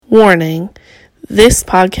Warning: this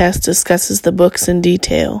podcast discusses the books in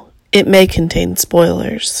detail. It may contain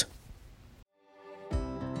spoilers.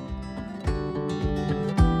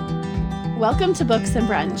 Welcome to Books and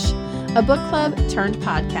Brunch, a book club turned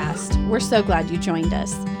podcast. We're so glad you joined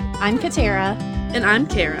us. I'm Katara. And I'm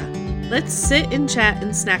Kara. Let's sit and chat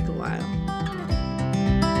and snack a while.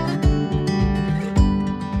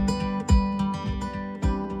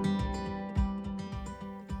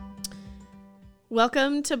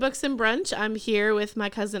 Welcome to Books and Brunch. I'm here with my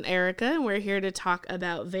cousin Erica, and we're here to talk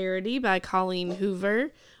about Verity by Colleen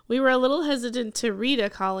Hoover. We were a little hesitant to read a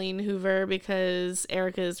Colleen Hoover because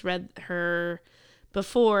Erica's read her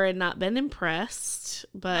before and not been impressed.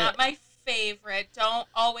 But not my favorite. Don't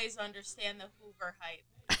always understand the Hoover hype.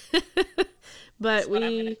 But That's what I'm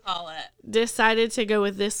we gonna call it. Decided to go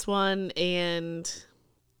with this one, and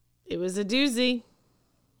it was a doozy.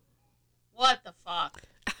 What the fuck?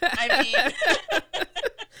 I mean,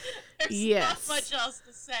 there's Yes. not much else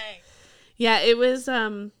to say. Yeah, it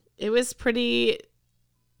was pretty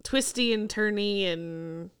twisty and turny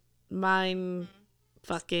and mind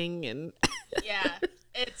fucking and Yeah,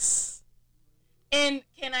 it's. And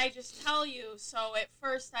can I just tell you? So at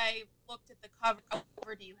first I looked at the cover.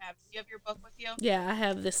 Do you have your book with you? yeah, I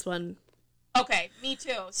have this one. Okay, me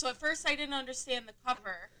too. So at first I didn't understand the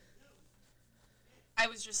cover. I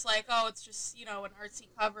was just like, oh, it's just, an artsy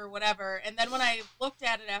cover, whatever. And then when I looked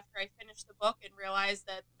at it after I finished the book and realized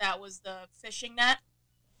that that was the fishing net.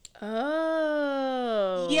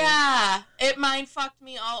 Oh. Yeah, it mind fucked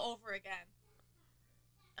me all over again.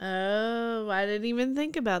 Oh, I didn't even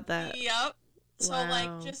think about that. Yep. So,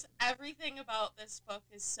 Wow. just everything about this book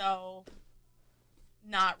is so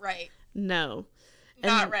not right. No.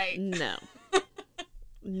 Not right. No.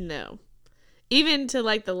 No. Even to,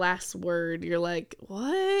 the last word, you're like,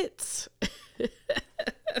 what?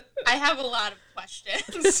 I have a lot of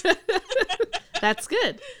questions. That's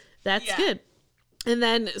good. That's Yeah. good. And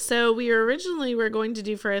then, so we were going to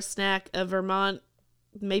do for a snack a Vermont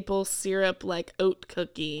maple syrup, oat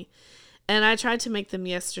cookie. And I tried to make them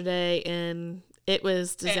yesterday, and it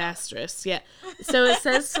was disastrous. Yeah. So it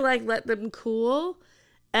says to, let them cool.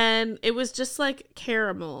 And it was just,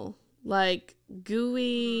 caramel.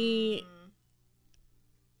 Gooey.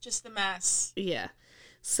 Just a mess. Yeah.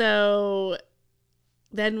 So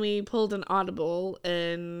then we pulled an audible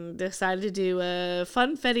and decided to do a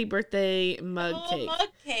funfetti birthday mug cake. Mug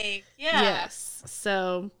cake, yeah. Yes.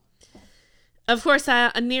 So, of course,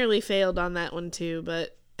 I nearly failed on that one too,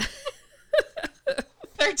 but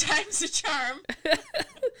Third time's a charm.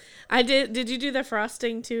 I did. Did you do the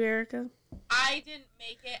frosting too, Erica? I didn't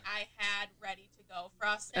make it. I had ready to go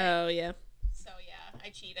frosting. Oh, yeah. So, yeah, I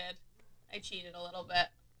cheated. I cheated a little bit.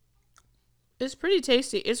 It's pretty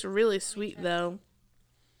tasty. It's really sweet, though.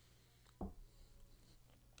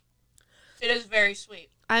 It is very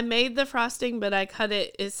sweet. I made the frosting, but I cut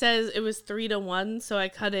it. It says it was 3-1, so I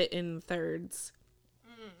cut it in thirds.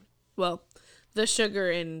 Well, the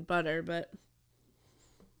sugar and butter, but.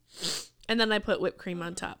 And then I put whipped cream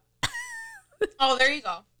on top. Oh, there you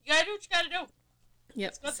go. You gotta do what you gotta do.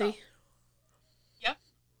 Yep. Good, See? Yep.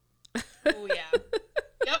 Oh, yeah.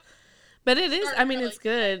 Yep. But it is. I mean, Started it's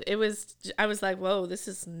good. It was. I was like, whoa, this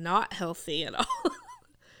is not healthy at all.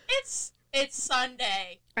 It's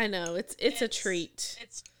Sunday. I know. It's a treat.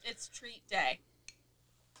 It's treat day.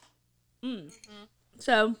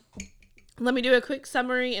 So, let me do a quick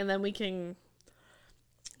summary, and then we can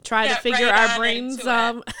try to Get figure right our on brains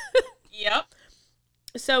into it. Yep.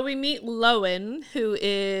 So we meet Lowen, who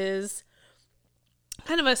is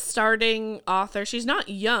kind of a starting author. She's not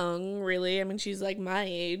young, really. I mean, she's my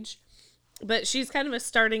age. But she's kind of a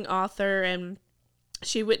starting author, and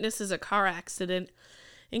she witnesses a car accident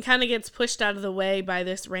and kind of gets pushed out of the way by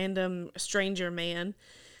this random stranger man.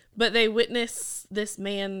 But they witness this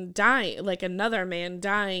man die, another man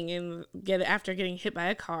dying after getting hit by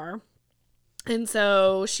a car. And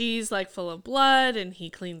so she's full of blood, and he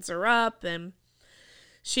cleans her up, and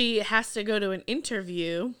she has to go to an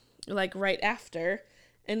interview right after.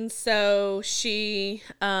 And so he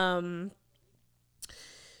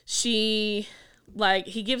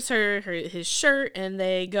gives her his shirt, and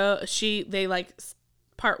they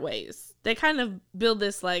part ways. They kind of build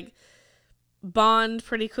this bond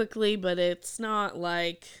pretty quickly, but it's not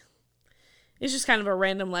it's just kind of a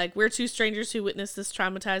random we're two strangers who witnessed this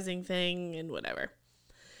traumatizing thing and whatever.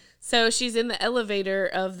 So she's in the elevator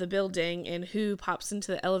of the building, and who pops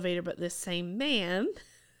into the elevator but this same man?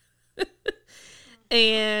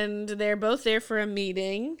 And they're both there for a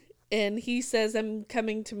meeting, and he says, I'm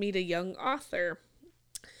coming to meet a young author.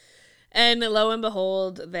 And lo and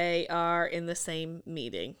behold, they are in the same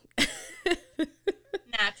meeting.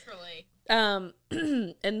 Naturally.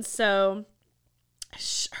 And so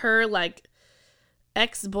her like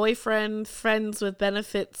ex-boyfriend, friends with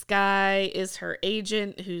benefits guy is her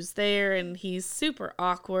agent who's there, and he's super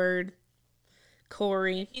awkward.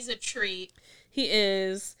 Corey. He's a treat. He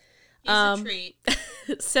is. He's a treat.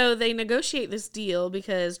 So they negotiate this deal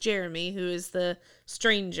because Jeremy, who is the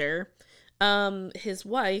stranger, his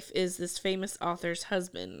wife is this famous author's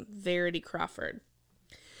husband, Verity Crawford.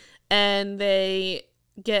 And they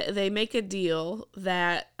make a deal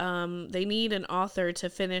that they need an author to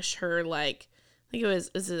finish her, like, I think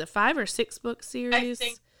is it a 5 or 6 book series? I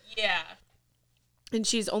think, yeah. And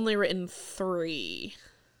she's only written 3.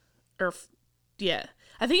 Yeah.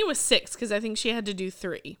 I think it was 6 because I think she had to do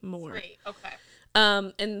 3 more. 3, okay.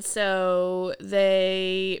 And so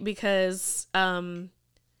because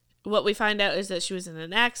what we find out is that she was in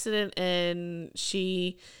an accident, and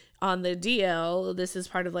she, on the DL, this is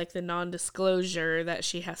part of like the non-disclosure that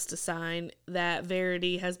she has to sign, that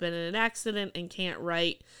Verity has been in an accident and can't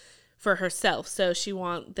write for herself. So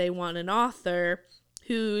they want an author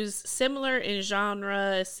who's similar in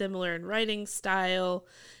genre, similar in writing style,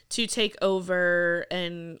 to take over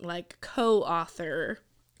and like co-author,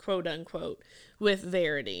 quote unquote, with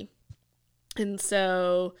Verity. And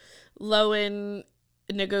so Lowen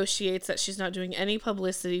negotiates that she's not doing any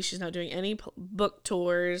publicity, she's not doing any book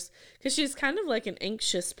tours, because she's kind of like an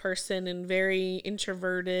anxious person and very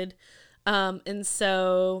introverted. And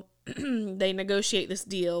so they negotiate this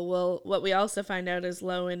deal. Well, what we also find out is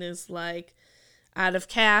Lowen is like out of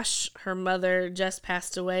cash. Her mother just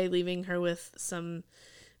passed away, leaving her with some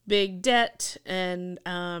big debt, and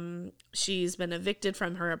she's been evicted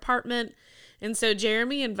from her apartment. And so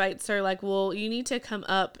Jeremy invites her, like, well, you need to come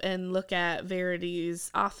up and look at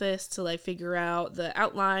Verity's office to like figure out the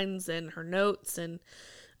outlines and her notes. And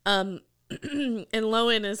and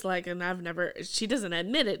Lowen is like, and she doesn't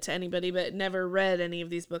admit it to anybody, but never read any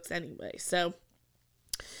of these books anyway. So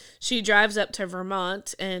she drives up to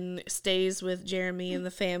Vermont and stays with Jeremy and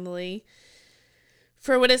the family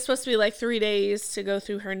for what is supposed to be like 3 days to go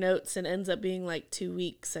through her notes, and ends up being like 2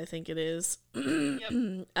 weeks, I think it is.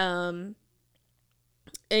 Yep.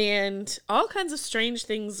 And all kinds of strange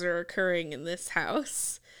things are occurring in this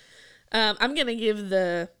house. I'm going to give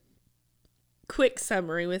the quick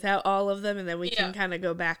summary without all of them, and then we can kind of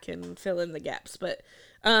go back and fill in the gaps. But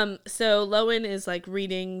so Lowen is like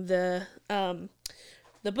reading the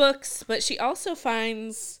books, but she also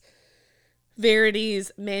finds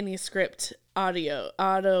Verity's manuscript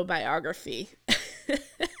autobiography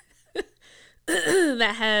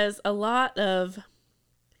that has a lot of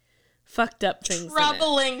fucked up things.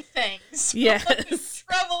 Troubling things. Yes.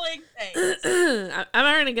 Troubling things. I'm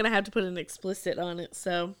already gonna have to put an explicit on it,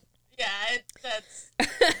 so yeah, that's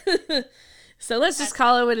so let's just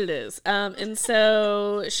call it what it is. And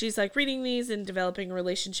so she's like reading these and developing a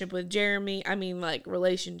relationship with Jeremy. I mean, like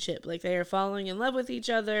relationship, like they are falling in love with each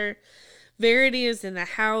other. Verity is in the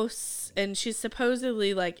house, and she's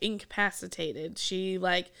supposedly like incapacitated. She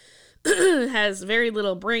like has very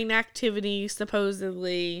little brain activity,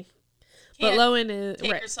 supposedly. But Lowen is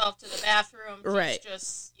take herself to the bathroom. She's right,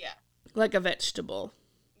 just like a vegetable.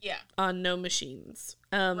 Yeah, on no machines.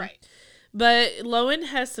 Right. But Lowen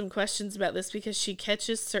has some questions about this because she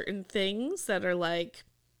catches certain things that are like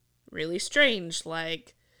really strange.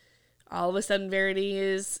 Like all of a sudden Verity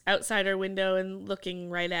is outside her window and looking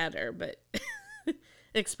right at her, but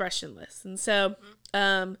expressionless. And so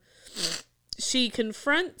she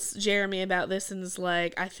confronts Jeremy about this and is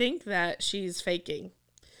like, I think that she's faking.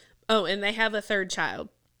 Oh, and they have a third child.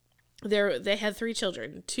 They had 3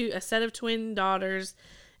 children, a set of twin daughters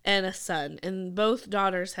and a son, and both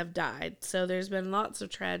daughters have died. So there's been lots of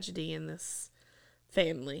tragedy in this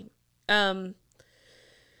family. I'm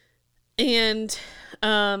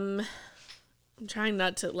trying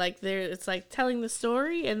not to it's like telling the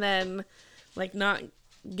story and then like not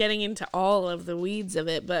getting into all of the weeds of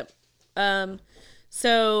it, but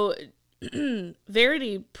so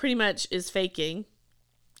Verity pretty much is faking.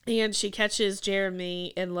 And she catches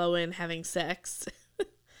Jeremy and Lowen having sex.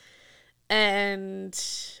 And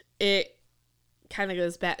it kind of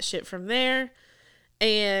goes batshit from there.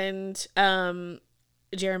 And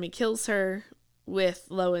Jeremy kills her with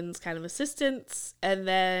Lowen's kind of assistance. And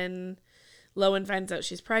then Lowen finds out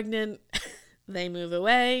she's pregnant. They move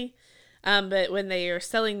away. But when they are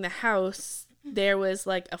selling the house, there was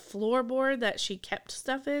like a floorboard that she kept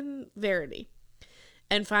stuff in, Verity.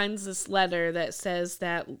 And finds this letter that says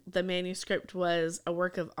that the manuscript was a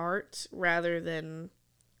work of art rather than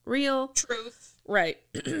real. Truth. Right.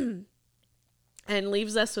 And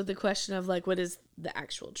leaves us with the question of, like, what is the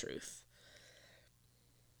actual truth?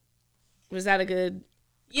 Was that a good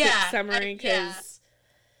Yeah. summary, because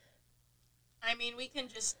I mean, we can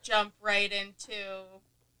just jump right into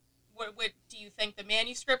what do you think the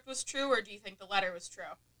manuscript was true, or do you think the letter was true?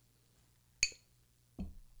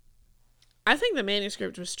 I think the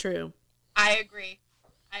manuscript was true. I agree.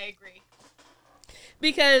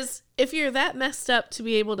 Because if you're that messed up to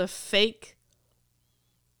be able to fake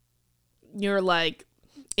your, like,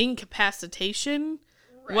 incapacitation,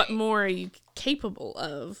 Right. what more are you capable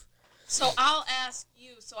of? So I'll ask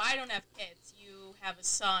you, so I don't have kids, you have a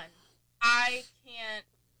son. I can't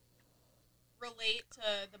relate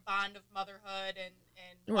to the bond of motherhood and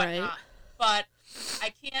whatnot. Right. But I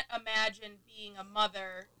can't imagine being a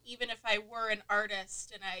mother, even if I were an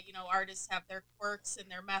artist, and artists have their quirks and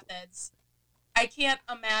their methods. I can't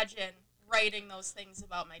imagine writing those things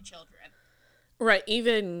about my children. Right,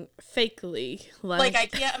 even fakely. Like I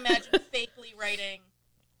can't imagine fakely writing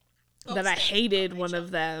those that I things hated about my one children.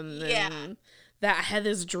 of them. Yeah. And that I had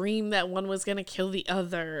this dream that one was going to kill the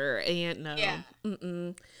other. And no. Yeah.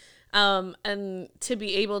 Mm-mm. And to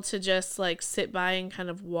be able to just, like, sit by and kind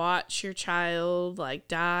of watch your child, like,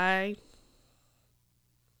 die.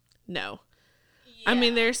 No. I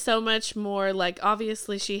mean, Yeah. there's so much more, like,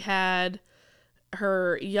 obviously she had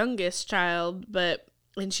her youngest child,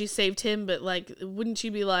 and she saved him, but, like, wouldn't she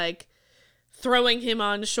be, like, throwing him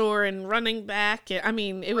on shore and running back? I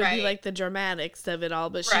mean, it would be, Right. like, the dramatics of it all,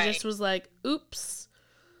 but she Right. just was like, oops.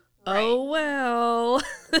 Right. Oh, well.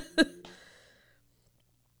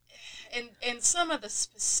 And some of the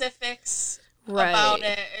specifics Right. about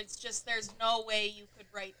it, it's just there's no way you could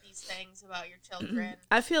write these things about your children.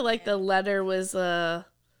 I feel like the letter was,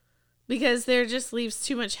 because there just leaves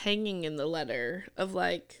too much hanging in the letter of,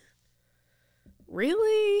 like,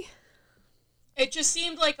 really? It just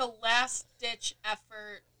seemed like a last-ditch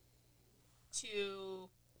effort to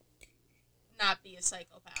not be a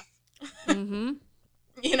psychopath. Mm-hmm.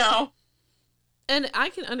 You know? And I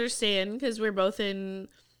can understand, because we're both in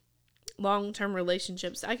long-term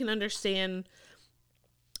relationships, I can understand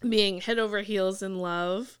being head over heels in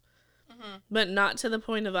love, but not to the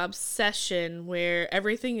point of obsession where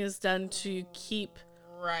everything is done to keep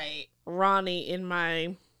Right. Ronnie in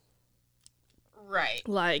my, Right.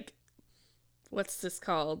 like, what's this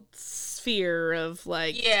called? Sphere of,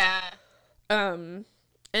 like, Yeah. and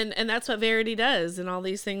that's what Verity does and all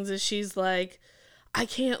these things is she's like, I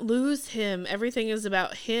can't lose him. Everything is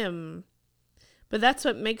about him. But that's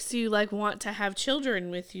what makes you, like, want to have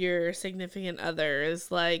children with your significant other,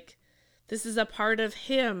 is like, this is a part of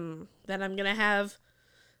him that I'm going to have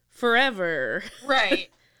forever. Right.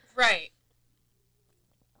 Right.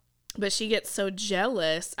 But she gets so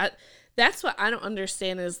jealous. That's what I don't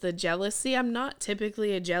understand is the jealousy. I'm not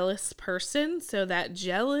typically a jealous person, so that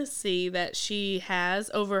jealousy that she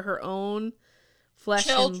has over her own flesh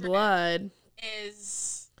Children. and blood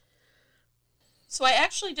is... So I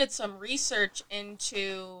actually did some research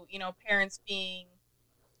into, parents being,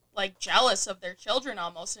 like, jealous of their children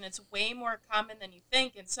almost, and it's way more common than you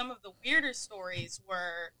think. And some of the weirder stories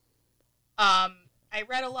were, I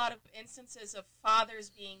read a lot of instances of fathers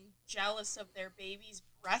being jealous of their babies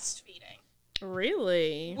breastfeeding.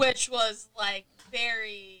 Really? Which was, like,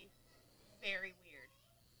 very, very weird.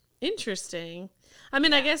 Interesting. I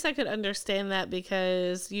mean, I guess I could understand that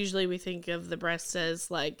because usually we think of the breast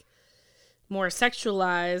as, like, more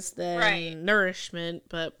sexualized than nourishment,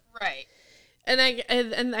 but Right. and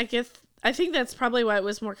I guess I think that's probably why it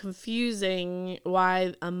was more confusing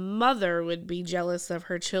why a mother would be jealous of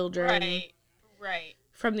her children Right.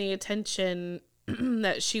 from the attention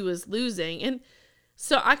that she was losing. And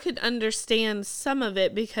so I could understand some of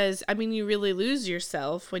it because I mean you really lose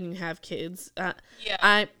yourself when you have kids.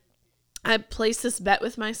 Yeah. I placed this bet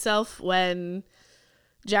with myself when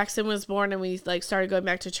Jackson was born and we, like, started going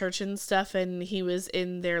back to church and stuff, and he was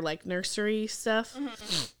in their, like, nursery stuff.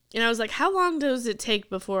 Mm-hmm. And I was like, how long does it take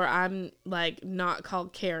before I'm, like, not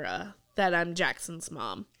called Kara, that I'm Jackson's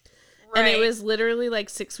mom? Right. And it was literally,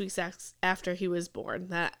 like, 6 weeks after he was born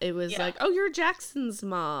that it was like, oh, you're Jackson's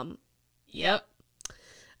mom. Yep.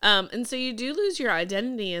 And so you do lose your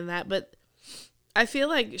identity in that, but I feel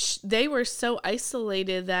like they were so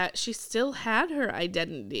isolated that she still had her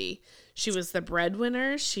identity. She was the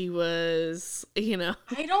breadwinner. She was,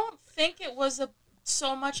 I don't think it was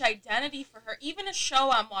so much identity for her. Even a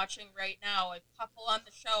show I'm watching right now, a couple on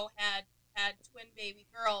the show had twin baby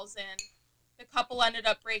girls, and the couple ended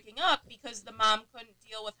up breaking up because the mom couldn't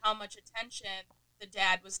deal with how much attention the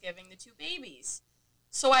dad was giving the two babies.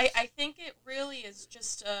 So I think it really is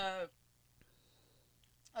just a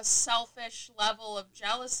selfish level of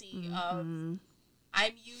jealousy of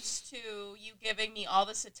I'm used to you giving me all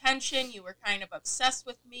this attention. You were kind of obsessed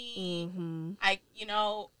with me. Mm-hmm.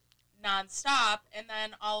 Nonstop. And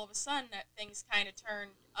then all of a sudden, that things kind of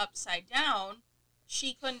turned upside down.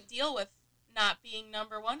 She couldn't deal with not being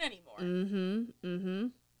number one anymore. Mm-hmm. Mm-hmm.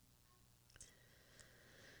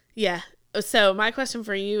 Yeah. So my question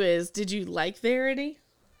for you is, did you like Verity?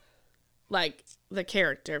 Like the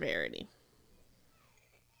character Verity?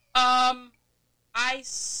 I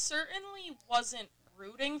certainly wasn't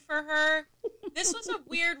rooting for her. This was a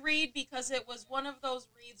weird read because it was one of those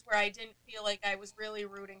reads where I didn't feel like I was really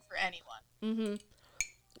rooting for anyone. Mm-hmm.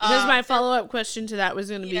 Because my follow-up question to that was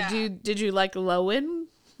going to be, did you like Lowen?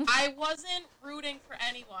 I wasn't rooting for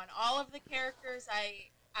anyone. All of the characters,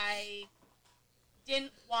 I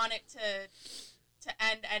didn't want it to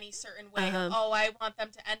end any certain way. Oh, I want them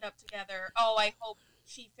to end up together. Oh, I hope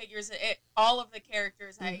she figures it. All of the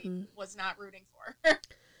characters I was not rooting for.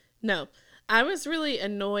 No. I was really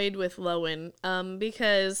annoyed with Lowen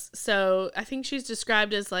because, so I think she's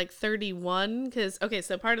described as like 31 because, okay,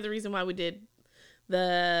 so part of the reason why we did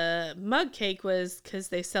the mug cake was because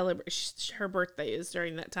they celebrate, her birthday is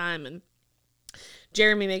during that time, and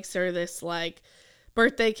Jeremy makes her this like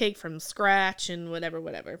birthday cake from scratch and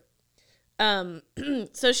whatever.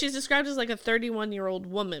 So she's described as like a 31-year-old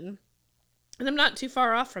woman, and I'm not too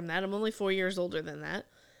far off from that. I'm only 4 years older than that.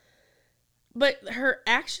 But her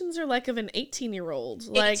actions are like of an 18-year-old.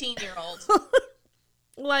 Like 18-year-old.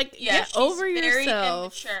 Like, yeah, get over very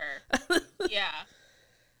yourself. Immature. Yeah.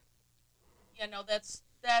 Yeah, no, that's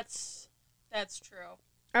true.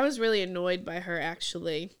 I was really annoyed by her,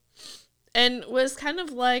 actually. And was kind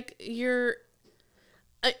of like,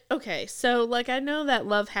 okay, so, like, I know that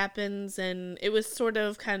love happens, and it was sort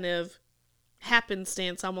of kind of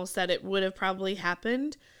happenstance almost that it would have probably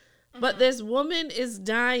happened. But this woman is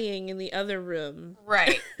dying in the other room.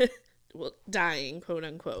 Right. Well, dying, quote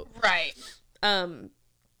unquote. Right.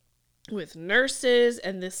 With nurses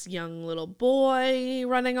and this young little boy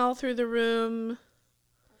running all through the room.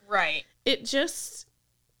 Right. It just,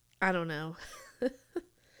 I don't know.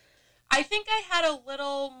 I think I had a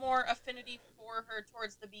little more affinity for her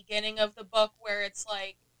towards the beginning of the book where it's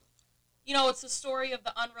like, you know, it's the story of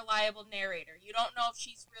the unreliable narrator. You don't know if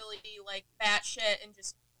she's really like batshit and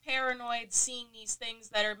just paranoid, seeing these things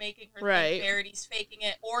that are making her think Verity's faking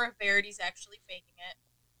it, or if Verity's actually faking it.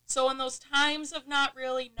 So in those times of not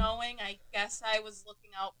really knowing, I guess I was looking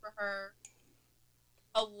out for her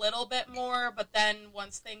a little bit more, but then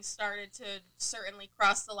once things started to certainly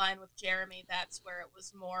cross the line with Jeremy, that's where it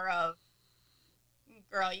was more of,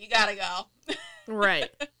 girl, you gotta go. Right.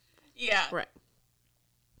 Yeah. Right.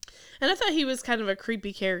 And I thought he was kind of a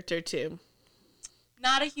creepy character, too.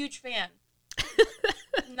 Not a huge fan.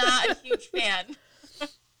 Not a huge fan.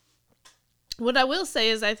 What I will say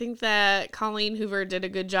is I think that Colleen Hoover did a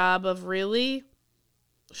good job of really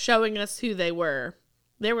showing us who they were.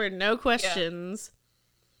 There were no questions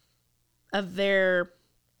of their,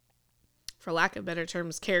 for lack of better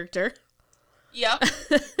terms, character. Yep.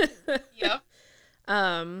 Yep.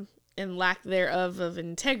 And lack thereof of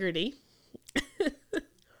integrity.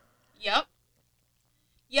 Yep.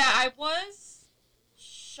 Yeah, I was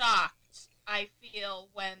shocked, I feel,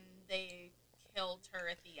 when they killed her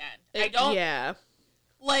at the end. I don't... Yeah.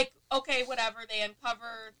 Like, okay, whatever, they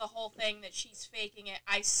uncover the whole thing that she's faking it.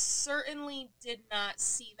 I certainly did not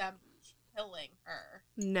see them killing her.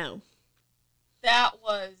 No. That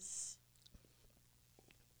was...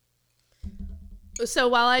 So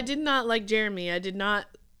while I did not like Jeremy, I did not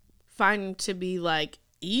find him to be, like,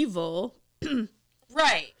 evil.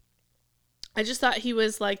 Right. I just thought he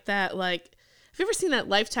was like that, like, have you ever seen that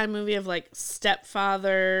Lifetime movie of, like,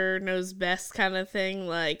 stepfather knows best kind of thing?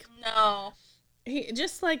 Like, no. He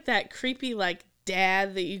just like that creepy, like,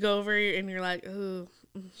 dad that you go over and you're like, ooh.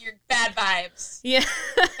 You're bad vibes. Yeah.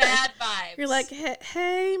 Bad vibes. You're like,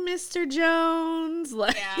 hey, Mr. Jones.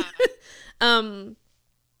 Like, yeah.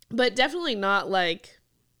 But definitely not like,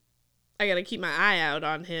 I gotta keep my eye out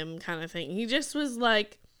on him kind of thing. He just was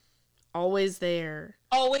like, always there.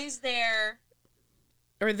 Always there.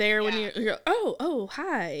 Or there when you go, oh,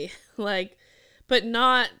 hi. Like, but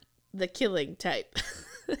not the killing type.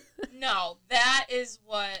 No, that is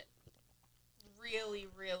what really,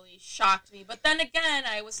 really shocked me. But then again,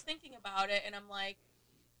 I was thinking about it, and I'm like,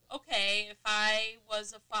 okay, if I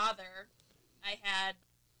was a father, I had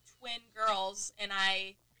twin girls, and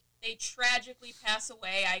they tragically pass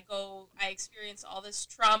away, I experience all this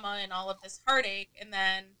trauma and all of this heartache, and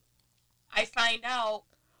then I find out,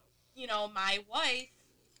 you know, my wife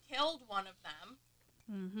killed one of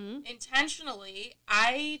them intentionally.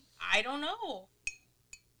 I don't know.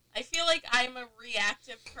 I feel like I'm a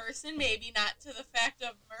reactive person, maybe not to the fact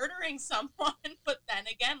of murdering someone, but then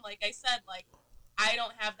again, like I said, like, I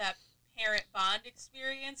don't have that parent bond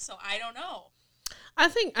experience, so I don't know.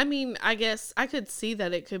 I guess I could see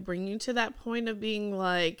that it could bring you to that point of being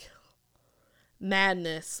like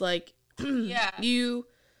madness. Like, Yeah. you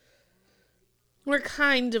were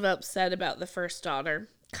kind of upset about the first daughter.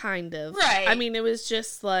 Kind of. Right. I mean, it was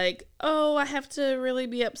just like, oh, I have to really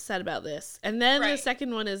be upset about this. And then the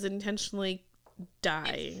second one is intentionally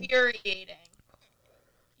dying. Infuriating.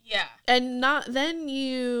 Yeah. And then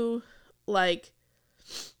you, like,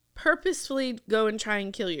 purposefully go and try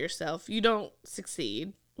and kill yourself. You don't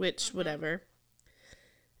succeed, which, whatever.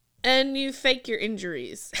 And you fake your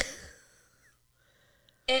injuries.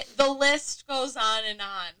 The list goes on and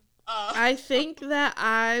on. I think that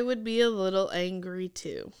I would be a little angry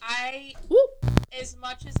too. As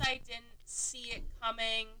much as I didn't see it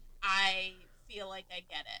coming, I feel like I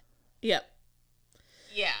get it. Yep.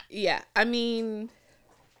 Yeah. Yeah. I mean,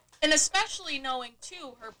 and especially knowing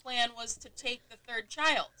too, her plan was to take the third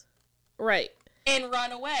child. Right. And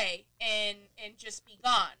run away and just be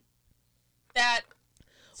gone.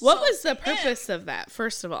 What was the purpose of that?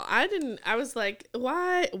 First of all, I was like,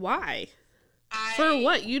 why? For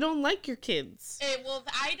what? You don't like your kids.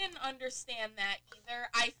 I didn't understand that either.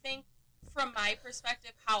 I think from my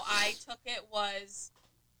perspective, how I took it was,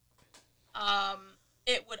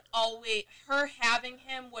 it would always, her having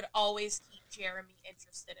him would always keep Jeremy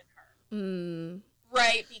interested in her. Mm.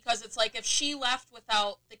 Right? Because it's like, if she left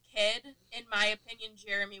without the kid, in my opinion,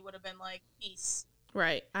 Jeremy would have been like, peace.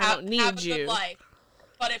 Right. I don't need you. Have a good life.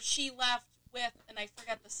 But if she left with, and I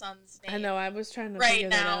forget the son's name. I know, I was trying to figure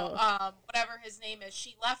that out. Right now, whatever his name is,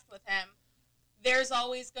 she left with him. There's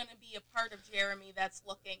always going to be a part of Jeremy that's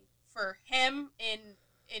looking for him, in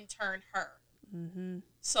turn, her. Mm-hmm.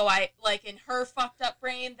 So in her fucked up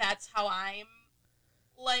brain, that's how I'm,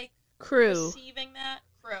 receiving that.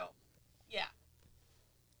 Crew. Yeah.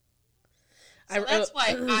 So that's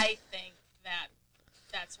why I think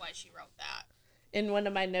that's why she wrote that. In one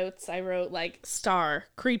of my notes, I wrote, star,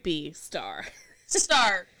 creepy star.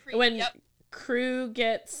 Star, creepy, when Crew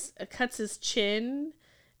cuts his chin,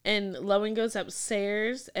 and Lowen goes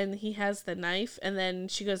upstairs, and he has the knife, and then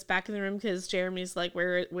she goes back in the room, because Jeremy's like,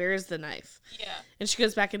 where is the knife? Yeah. And she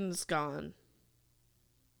goes back, and it's gone.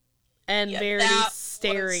 And Verity's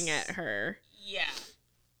staring at her. Yeah.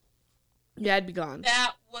 Yeah, I'd be gone.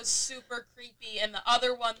 That was super creepy, and the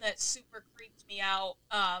other one that super creeped me out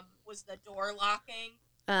was the door locking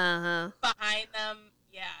behind them.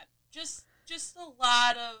 Yeah, just a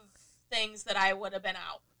lot of things that I would have been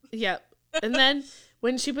out. Yep. And then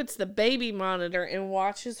when she puts the baby monitor and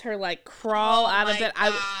watches her crawl out of it,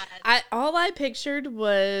 all I pictured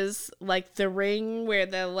was the Ring where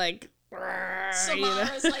the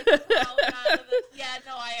Samara's crawling out of it. Yeah,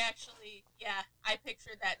 no, I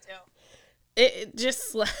pictured that too. It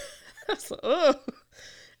just oh.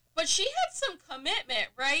 But she had some commitment,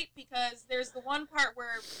 right? Because there's the one part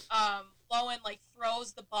where Lowen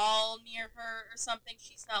throws the ball near her or something.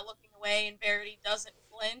 She's not looking away, and Verity doesn't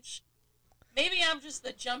flinch. Maybe I'm just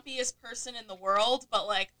the jumpiest person in the world, but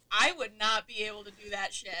I would not be able to do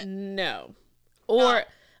that shit. No. Or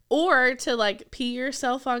to pee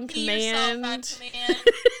yourself on command.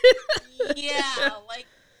 Yeah,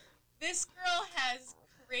 this girl has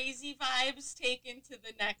crazy vibes taken to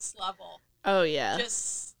the next level. Oh yeah.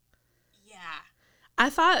 Yeah. I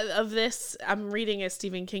thought of this. I'm reading a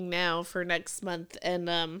Stephen King now for next month, and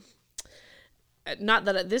not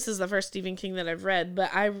that this is the first Stephen King that I've read, but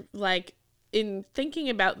I in thinking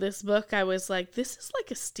about this book, I was like, this is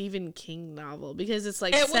a Stephen King novel, because it's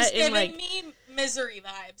it set was in giving me Misery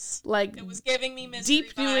vibes. It was giving me Misery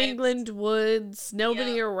deep vibes. New England woods,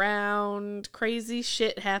 nobody around, crazy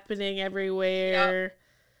shit happening everywhere. Yep.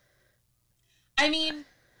 I mean,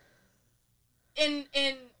 in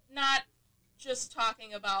not just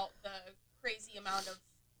talking about the crazy amount of,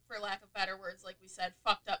 for lack of better words, like we said,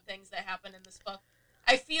 fucked up things that happen in this book.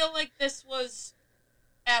 I feel like this was,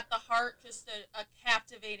 at the heart, just a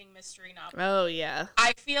captivating mystery novel. Oh, yeah.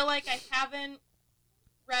 I feel like I haven't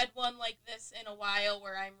read one like this in a while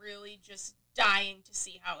where I'm really just dying to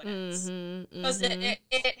see how it ends. Because it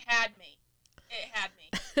had me. It had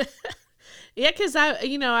me. Yeah, because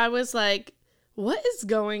I was like, what is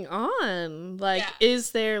going on?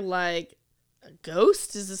 Is there a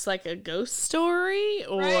ghost? Is this a ghost story?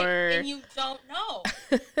 Or right. And you don't know.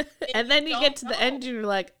 And then you get to the end and you're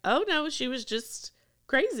like, oh no, she was just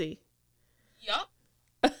crazy. Yup.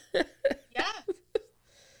 Yeah.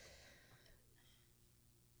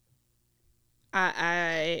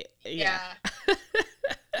 Yeah.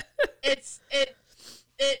 It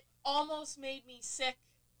almost made me sick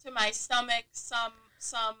to my stomach, some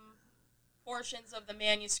portions of the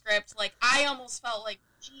manuscript. Like, I almost felt like,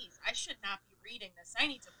 geez, I should not be reading this. I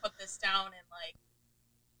need to put this down and, like,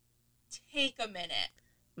 take a minute.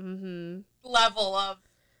 Mm-hmm. Level of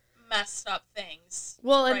messed up things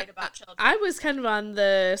Well, to and write about children. I was kind of on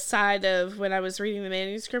the side of, when I was reading the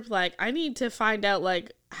manuscript, like, I need to find out,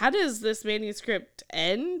 like, how does this manuscript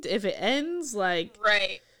end? If it ends, like,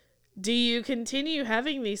 Right. do you continue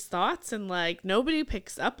having these thoughts and, like, nobody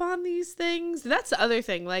picks up on these things? That's the other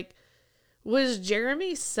thing. Like, was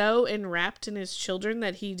Jeremy so enwrapped in his children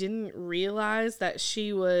that he didn't realize that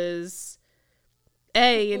she was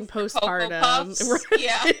in postpartum? Right.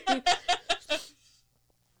 Yeah.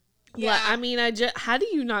 Yeah. I mean, how do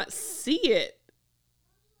you not see it?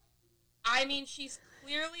 I mean, she's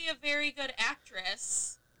clearly a very good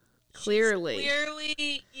actress. Clearly,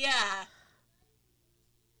 yeah.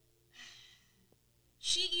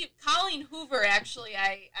 Colleen Hoover, actually,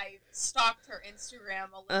 I stalked her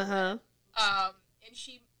Instagram a little bit. And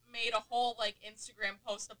she made a whole, like, Instagram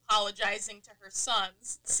post apologizing to her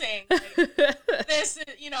sons, saying, like, this is,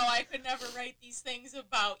 I could never write these things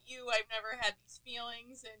about you. I've never had these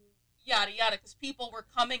feelings, and yada yada, because people were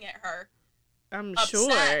coming at her. I'm upset.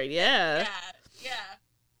 sure, yeah. Yeah.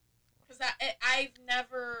 Because I've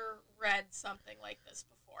never read something like this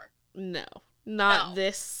before. No, not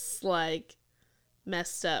this, like,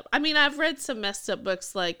 messed up. I mean, I've read some messed up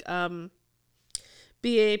books, like,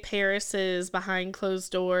 B.A. Paris's Behind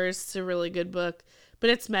Closed Doors. It's a really good book, but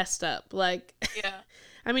it's messed up. Like, yeah.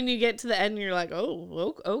 I mean, you get to the end and you're like,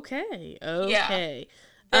 oh, okay. Yeah.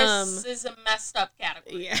 This is a messed up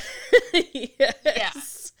category. Yeah.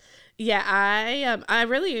 Yes. Yeah, I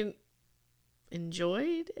really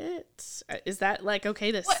enjoyed it. Is that, like,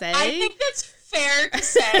 okay to say? I think that's fair to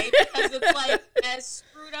say, because it's, like, as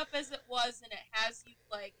screwed up as it was, and it has you,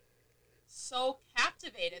 like, so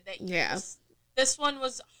captivated that you this one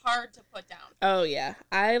was hard to put down. Oh, yeah.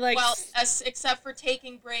 Except for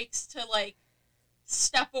taking breaks to, like,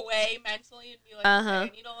 step away mentally and be like, okay, I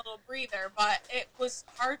need a little breather, but it was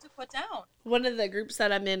hard to put down. One of the groups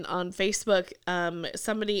that I'm in on Facebook,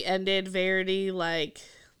 somebody ended Verity, like,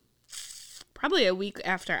 probably a week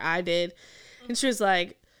after I did, and she was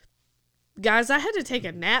like, guys, I had to take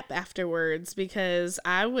a nap afterwards because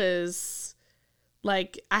I was,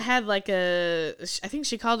 like, I had, like, I think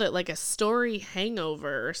she called it, like, a story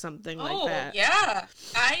hangover or something like that. Oh, yeah.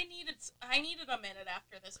 I needed a minute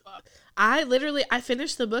after this book. I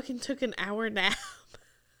finished the book and took an hour nap.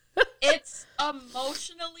 It's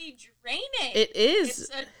emotionally draining. It is.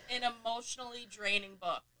 It's an emotionally draining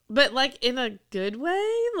book. But, like, in a good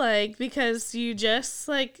way, like, because you just,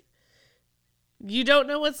 like, you don't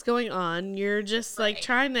know what's going on. You're just, like,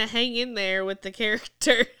 trying to hang in there with the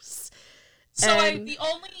characters. So what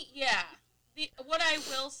I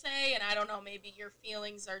will say, and I don't know, maybe your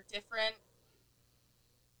feelings are different.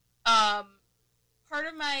 Part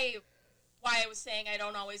of why I was saying I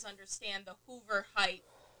don't always understand the Hoover hype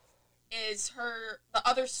is the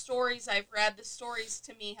other stories I've read, the stories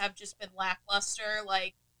to me have just been lackluster.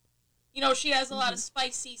 Like, she has a lot of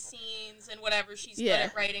spicy scenes and whatever. She's good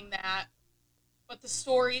at writing that. But the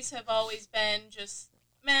stories have always been just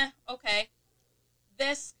meh, okay.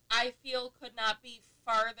 This, I feel, could not be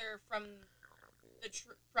farther from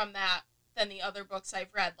that than the other books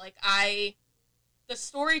I've read. Like, the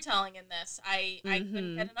storytelling in this, I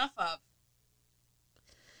couldn't get enough of.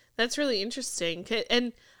 That's really interesting.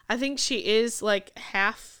 And I think she is, like,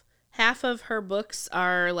 half of her books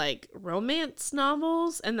are, like, romance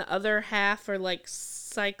novels, and the other half are, like,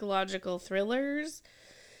 psychological thrillers.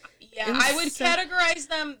 Yeah, I would categorize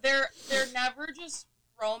them. They're never just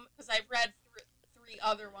because I've read three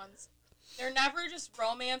other ones. They're never just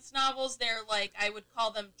romance novels. They're, like, I would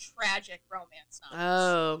call them tragic romance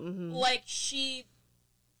novels. Oh. Like, she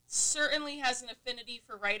certainly has an affinity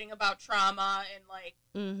for writing about trauma and, like,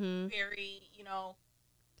 very,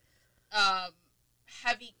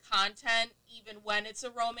 heavy content, even when it's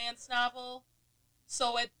a romance novel.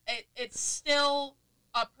 So it's still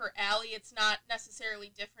up her alley. It's not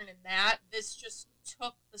necessarily different in that. This just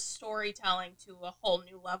took the storytelling to a whole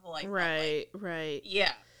new level, I felt like. Right.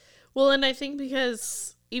 Yeah. Well, and I think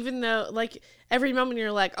because even though, like, every moment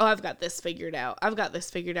you're like, oh, I've got this figured out. And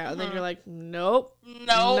then you're like, nope.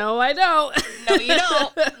 No, I don't. No, you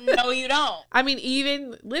don't. No, you don't. I mean,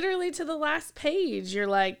 even literally to the last page, you're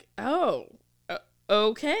like, oh,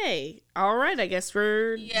 okay. All right, I guess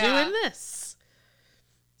we're doing this.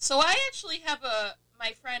 So I actually have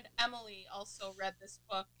my friend Emily also read this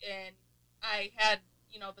book, and I had,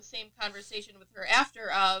 the same conversation with her after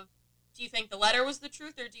of, do you think the letter was the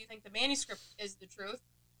truth, or do you think the manuscript is the truth?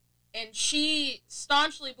 And she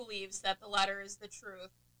staunchly believes that the letter is the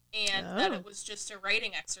truth and that it was just a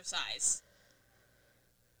writing exercise.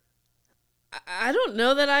 I don't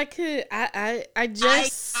know that I could. I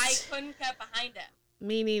just. I couldn't get behind it.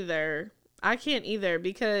 Me neither. I can't either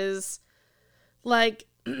because, like,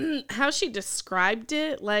 how she described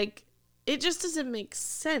it, like, it just doesn't make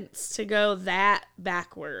sense to go that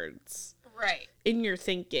backwards. Right. In your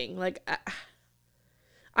thinking. Like,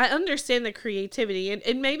 I understand the creativity,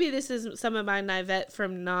 and maybe this is some of my naivete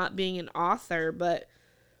from not being an author, but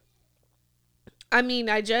I mean,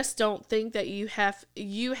 I just don't think that you have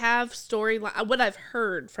storyline. What I've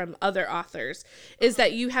heard from other authors is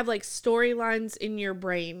that you have like storylines in your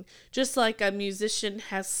brain, just like a musician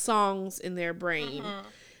has songs in their brain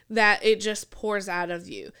that it just pours out of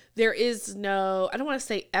you. There is no, I don't want to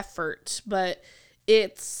say effort, but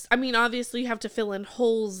it's, I mean, obviously you have to fill in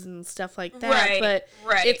holes and stuff like that, but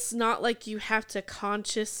it's not like you have to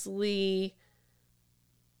consciously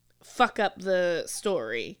fuck up the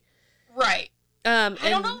story. Right. I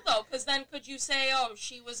don't know, though, because then could you say, oh,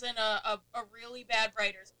 she was in a really bad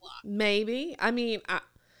writer's block? Maybe. I mean,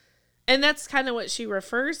 and that's kind of what she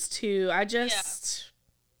refers to. I just...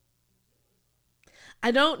 Yeah. I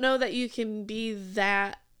don't know that you can be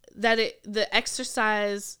the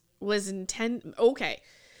exercise was intended... Okay.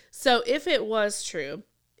 So if it was true,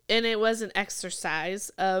 and it was an exercise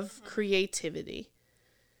of creativity,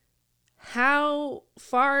 how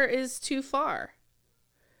far is too far?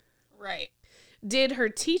 Right. Did her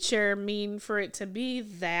teacher mean for it to be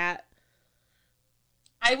that?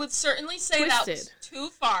 I would certainly say twisted. That was too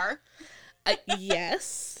far.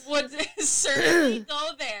 Yes. Would certainly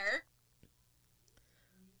go there.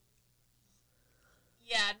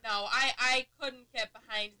 Yeah, no, I couldn't get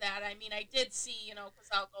behind that. I mean, I did see, because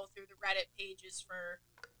I'll go through the Reddit pages for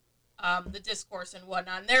the discourse and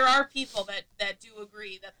whatnot. And there are people that do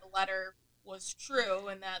agree that the letter was true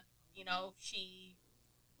and that, she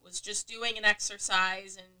was just doing an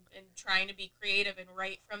exercise and trying to be creative and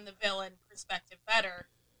write from the villain perspective better.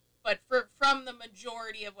 But from the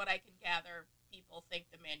majority of what I can gather, people think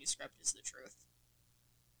the manuscript is the truth.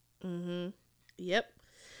 Mm-hmm. Yep.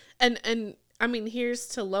 And I mean, here's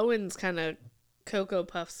to Lowen's kind of Cocoa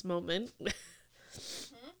Puffs moment.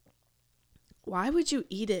 Why would you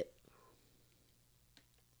eat it?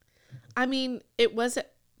 I mean, it wasn't...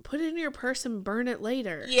 Put it in your purse and burn it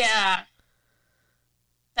later. Yeah.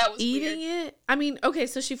 That was eating weird. it? I mean, okay,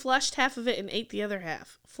 so she flushed half of it and ate the other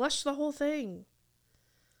half. Flushed the whole thing.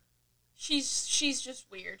 She's just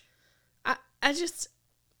weird. I just...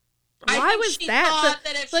 Why I think was she that? thought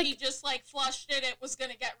that if she just, flushed it, it was going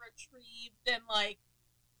to get retrieved and,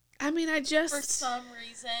 I mean, for some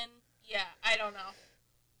reason. Yeah, I don't know.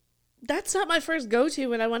 That's not my first go-to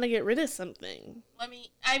when I want to get rid of something. I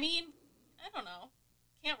don't know.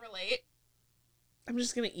 Can't relate. I'm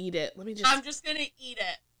just going to eat it. I'm just going to eat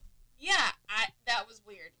it. Yeah, that was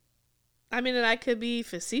weird. I mean, and I could be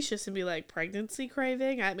facetious and be like, pregnancy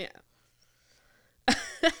craving? I mean...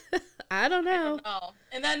 I don't know.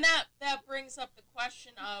 And then that brings up the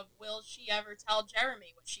question of, will she ever tell Jeremy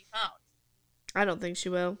what she found? I don't think she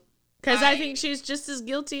will. Because I think she's just as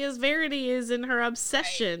guilty as Verity is in her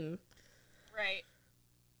obsession. Right.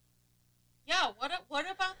 Yeah,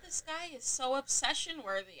 what about this guy is so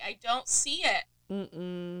obsession-worthy? I don't see it.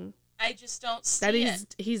 Mm-mm. I just don't see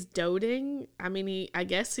it. He's doting? I mean, I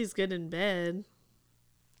guess he's good in bed.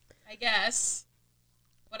 I guess.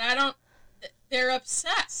 But I don't... They're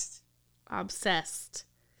obsessed. Obsessed.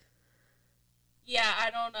 Yeah, I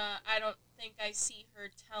don't think I see her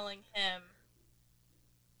telling him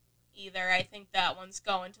either. I think that one's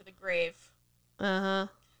going to the grave. Uh-huh.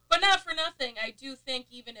 But not for nothing, I do think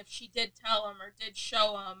even if she did tell him or did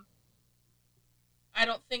show him, I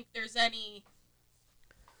don't think there's any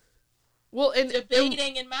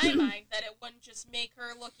debating in my mind that it wouldn't just make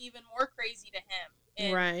her look even more crazy to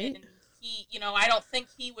him. Right. And he, I don't think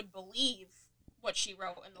he would believe what she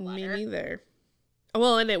wrote in the letter. Me neither.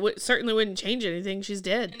 Well, and it certainly wouldn't change anything. She's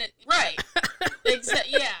dead. Right.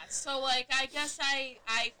 Yeah. So, I guess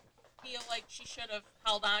I feel like she should have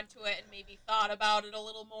held on to it and maybe thought about it a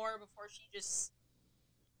little more before she just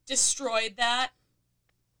destroyed that.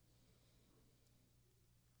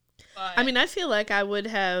 But, I mean, I feel like I would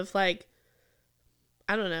have, I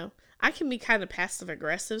don't know. I can be kind of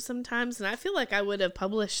passive-aggressive sometimes, and I feel like I would have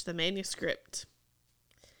published the manuscript.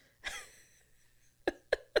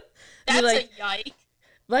 That's a yike.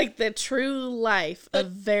 Like the true life of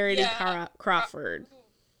Verity Crawford.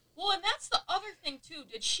 Well, and that's the other thing, too.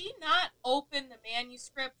 Did she not open the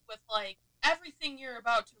manuscript with, everything you're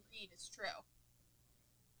about to read is true?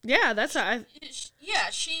 Yeah, that's how Yeah,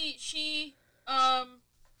 she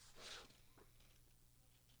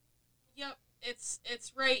It's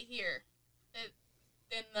right here.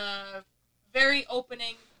 In the very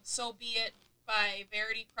opening, So Be It by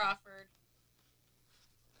Verity Crawford.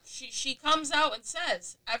 She comes out and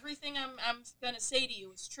says, everything I'm going to say to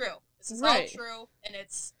you is true. This is all true, and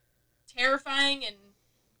it's terrifying, and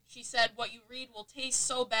she said, what you read will taste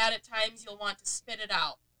so bad at times you'll want to spit it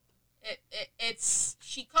out. It's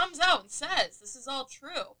she comes out and says, this is all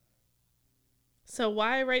true. So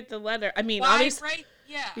why write the letter? I mean, why obviously, write,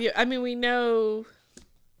 yeah. I mean, we know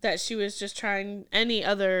that she was just trying any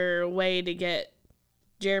other way to get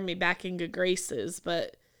Jeremy back in good graces,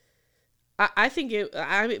 but I think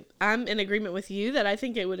I'm in agreement with you that I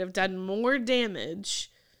think it would have done more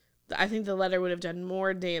damage. I think the letter would have done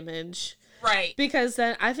more damage. Right. Because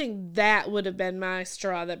then I think that would have been my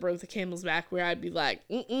straw that broke the camel's back, where I'd be like,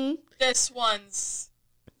 this one's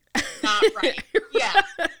not right. Yeah.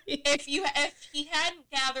 If he hadn't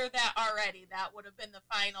gathered that already, that would have been the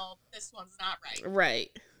final, this one's not right.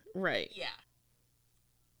 Right. Yeah.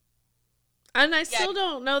 And I still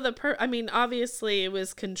don't know I mean, obviously it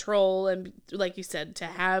was control, and like you said, to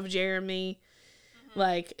have Jeremy,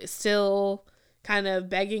 like, still kind of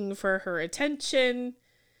begging for her attention.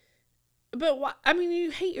 But I mean,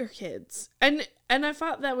 you hate your kids. And I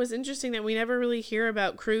thought that was interesting that we never really hear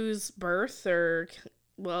about Crue's birth or,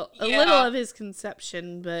 well, a little of his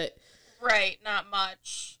conception, but... Right, not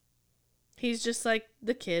much. He's just like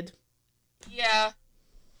the kid. Yeah.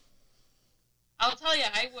 I'll tell you,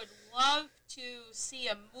 I would love to see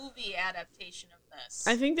a movie adaptation of this.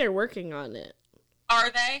 I think they're working on it. Are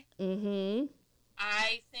they? Mm-hmm.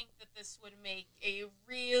 I think that this would make a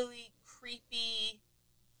really creepy...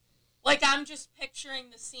 Like, I'm just picturing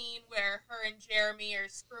the scene where her and Jeremy are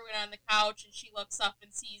screwing on the couch and she looks up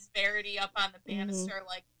and sees Verity up on the banister. Mm-hmm.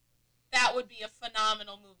 Like, that would be a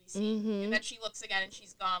phenomenal movie scene. Mm-hmm. And then she looks again and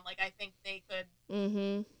she's gone. Like, I think they could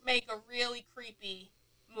make a really creepy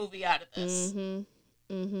movie out of this.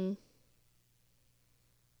 Mm-hmm. Mm-hmm.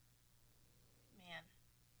 Man.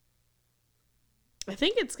 I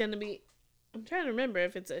think it's going to be... I'm trying to remember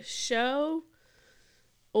if it's a show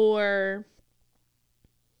or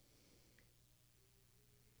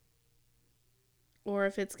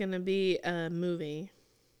if it's going to be a movie.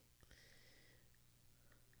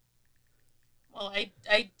 Well,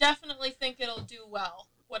 I definitely think it'll do well,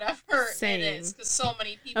 whatever Same. It is, because so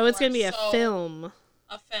many people. Oh, it's going to be a film.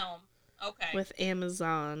 A film. Okay. With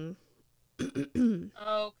Amazon.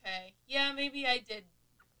 Okay. Yeah, maybe I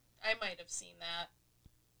might have seen that.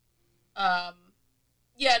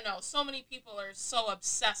 Yeah, no, so many people are so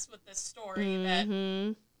obsessed with this story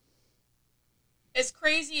that, as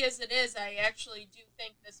crazy as it is, I actually do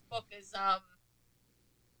think this book is,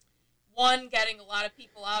 one, getting a lot of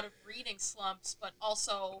people out of reading slumps, but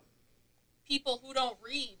also people who don't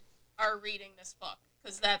read are reading this book,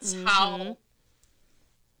 because that's how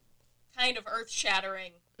kind of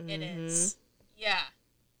earth-shattering it is. Yeah.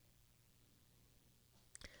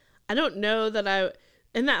 I don't know that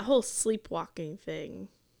and that whole sleepwalking thing.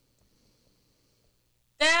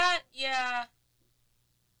 That, yeah.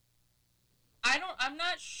 I'm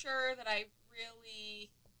not sure that I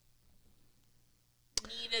really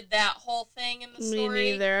needed that whole thing in the story.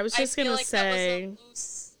 Me neither. I was just going to say. That was a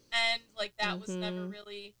loose end. Like, that was never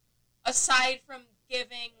really, aside from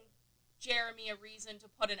giving Jeremy a reason to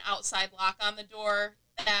put an outside lock on the door,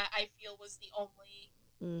 that I feel was the only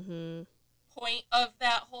point of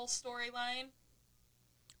that whole storyline.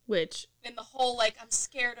 Which? In the whole, like, I'm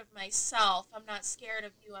scared of myself. I'm not scared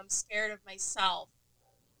of you. I'm scared of myself.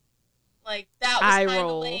 Like, that was kind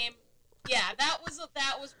of lame. Yeah, that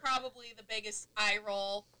was probably the biggest eye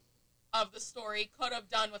roll of the story. Could have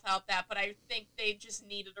done without that, but I think they just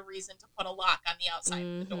needed a reason to put a lock on the outside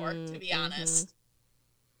of the door, to be honest.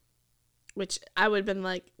 Which I would have been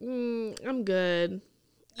like, I'm good.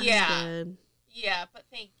 Yeah. I'm good. Yeah, but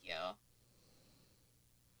thank you.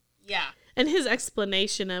 Yeah. And his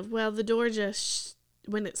explanation of, well, the door just,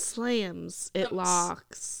 when it slams, it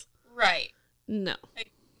locks. Right. No. I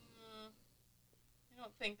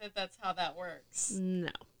don't think that that's how that works.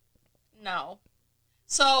 No.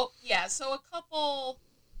 So, yeah,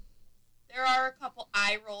 there are a couple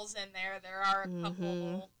eye rolls in there. There are a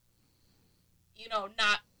couple,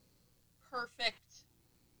 not perfect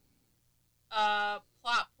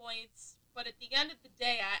plot points. But at the end of the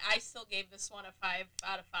day, I still gave this one a 5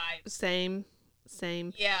 out of 5. Same.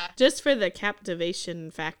 Yeah. Just for the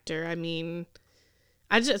captivation factor. I mean,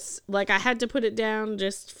 I had to put it down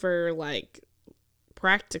just for, like,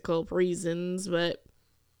 practical reasons. But,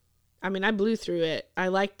 I mean, I blew through it. I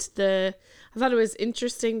thought it was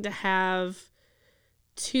interesting to have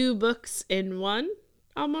 2 books in one,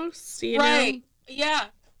 almost, you know? Yeah.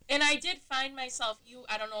 And I did find myself,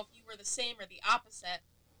 I don't know if you were the same or the opposite.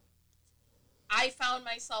 I found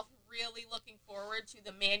myself really looking forward to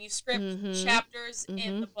the manuscript chapters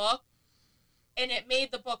in the book. And it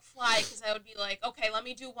made the book fly because I would be like, okay, let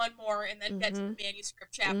me do one more and then get to the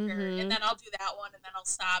manuscript chapter. And then I'll do that one and then I'll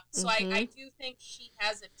stop. So I do think she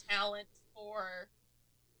has a talent for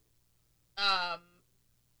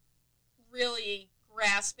really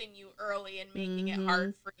grasping you early and making it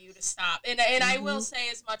hard for you to stop. And I will say,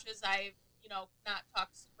 as much as I've, not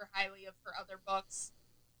talked super highly of her other books,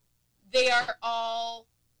 they are all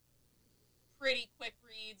pretty quick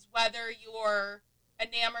reads, whether you're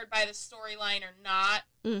enamored by the storyline or not.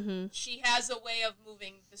 She has a way of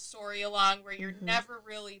moving the story along where you're never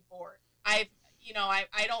really bored. I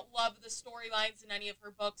don't love the storylines in any of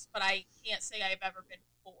her books, but I can't say I've ever been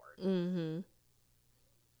bored.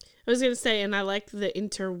 I was going to say, and I like the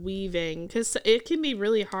interweaving, because it can be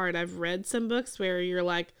really hard. I've read some books where you're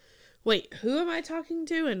like, wait, who am I talking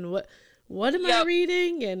to? And what am I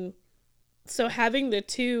reading? And so having the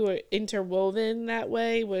two interwoven that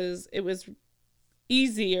way was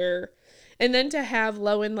easier. And then to have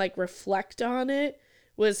Lowen like reflect on it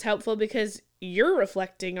was helpful because you're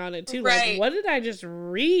reflecting on it too. Right. Like, what did I just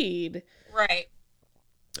read? Right.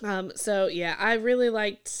 So yeah, I really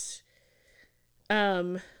liked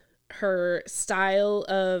her style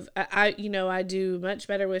of I do much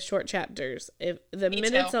better with short chapters. If the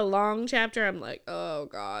minute's a long chapter, I'm like, oh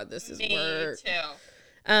god, this is work. Me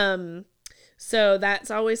too. So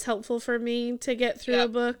that's always helpful for me to get through a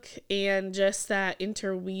book, and just that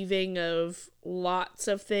interweaving of lots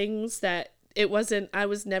of things that I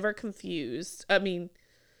was never confused. I mean,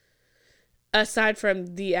 aside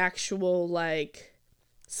from the actual like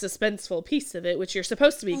suspenseful piece of it, which you're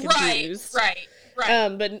supposed to be confused. Right.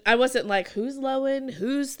 But I wasn't like, who's Lowen?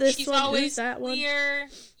 Who's this She's one? Always who's that clear. one?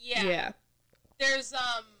 Yeah. There's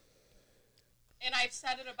and I've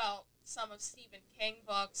said it about some of Stephen King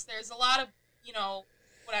books. There's a lot of,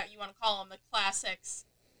 what you want to call them, the classics,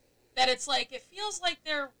 that it's like, it feels like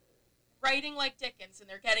they're writing like Dickens and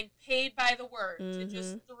they're getting paid by the word to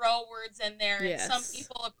just throw words in there. Yes. And some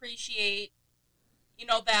people appreciate,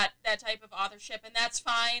 that type of authorship, and that's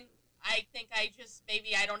fine. I think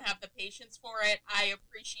maybe I don't have the patience for it. I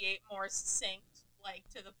appreciate more succinct, like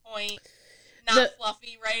to the point, not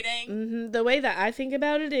fluffy writing. The way that I think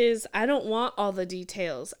about it is I don't want all the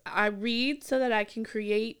details. I read so that I can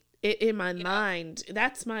create it in my mind.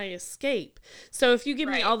 That's my escape. So if you give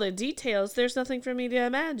me all the details, there's nothing for me to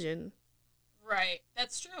imagine. Right.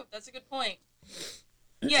 That's true. That's a good point.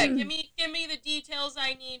 Yeah, give me the details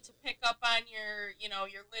I need to pick up on your,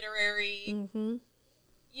 your literary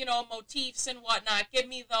motifs and whatnot. Give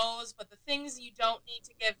me those, but the things you don't need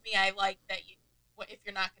to give me, I like that if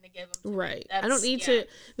you're not going to give them to me. I don't need to.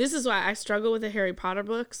 This is why I struggle with the Harry Potter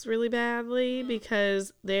books really badly,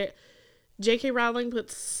 because J.K. Rowling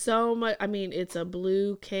puts so much. I mean, it's a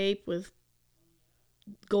blue cape with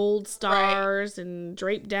gold stars and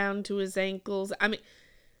draped down to his ankles. I mean,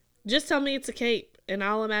 just tell me it's a cape and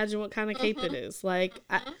I'll imagine what kind of cape it is. Like,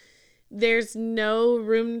 there's no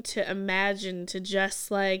room to imagine, to just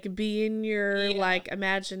like be in your like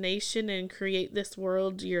imagination and create this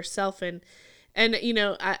world yourself. And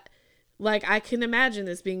I can imagine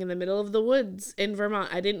this being in the middle of the woods in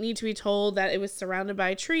Vermont. I didn't need to be told that it was surrounded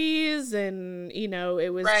by trees and,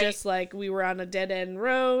 it was just like we were on a dead end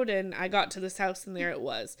road and I got to this house and there it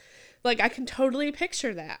was. Like, I can totally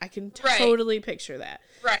picture that. Picture that.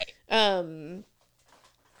 Right.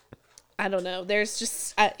 I don't know. There's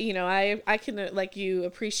just, I can, like you,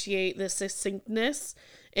 appreciate the succinctness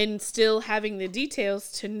and still having the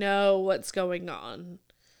details to know what's going on.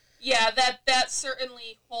 Yeah, that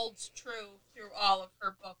certainly holds true through all of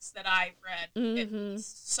her books that I've read, at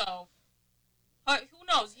least. So, who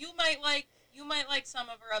knows? You might like some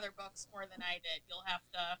of her other books more than I did. You'll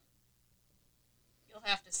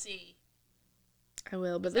have to see. I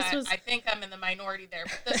will, but I think I'm in the minority there,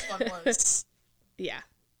 but this one was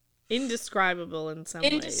indescribable in some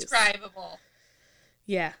ways. Indescribable.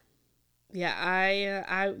 Yeah.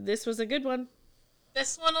 I this was a good one.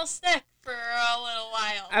 This one will stick for a little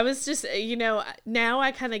while. I was just, now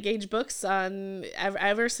I kind of gauge books on,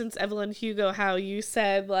 ever since Evelyn Hugo, how you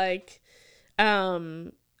said, like,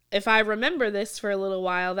 if I remember this for a little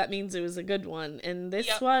while, that means it was a good one. And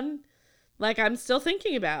this one, like, I'm still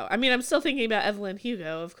thinking about. I mean, I'm still thinking about Evelyn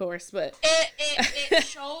Hugo, of course, but... It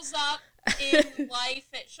shows up in life.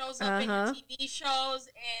 It shows up in your TV shows,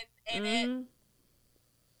 and it...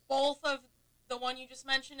 Both of the one you just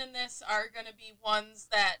mentioned in this are going to be ones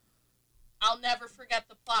that I'll never forget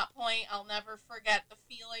the plot point. I'll never forget the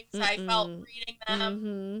feelings I felt reading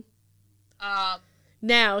them.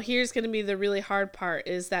 Now, here's going to be the really hard part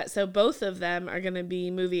is that so both of them are going to be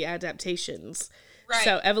movie adaptations. Right.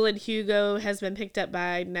 So Evelyn Hugo has been picked up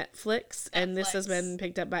by Netflix, and this has been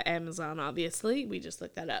picked up by Amazon, obviously. We just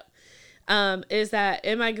looked that up. Is that,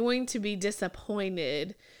 am I going to be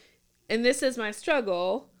disappointed? And this is my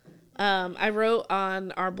struggle. I wrote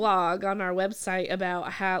on our blog, on our website,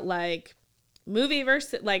 about how, like, movie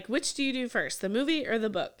versus, like, which do you do first, the movie or the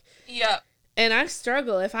book? Yep. And I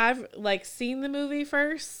struggle if I've, like, seen the movie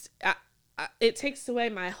first. It takes away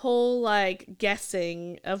my whole, like,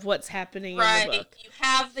 guessing of what's happening in the book. You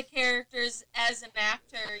have the characters as an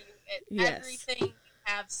actor. Yes. Everything you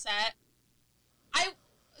have set.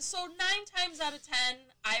 So 9 times out of 10,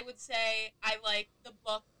 I would say I like the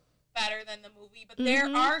book better than the movie. But there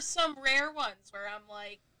are some rare ones where I'm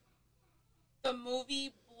like, the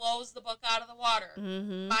movie blows the book out of the water.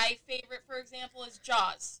 Mm-hmm. My favorite, for example, is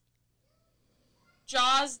Jaws.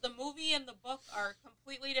 Jaws, the movie and the book are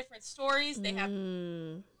completely different stories. They have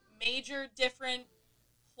major different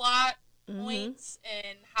plot points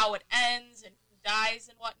and how it ends and who dies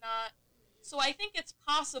and whatnot. So I think it's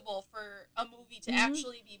possible for a movie to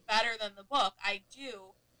actually be better than the book. I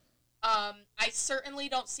do. I certainly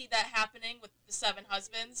don't see that happening with The Seven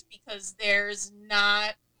Husbands because they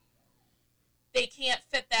can't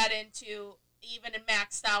fit that into even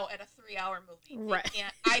maxed out at a 3-hour movie. Right.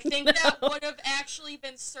 I think that would have actually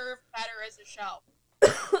been served better as a show.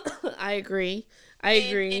 I agree.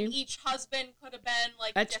 And each husband could have been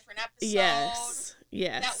like a different episode. Yes.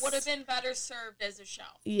 That would have been better served as a show.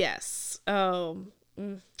 Yes. Oh,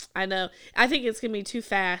 I know. I think it's going to be too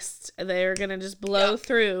fast. They're going to just blow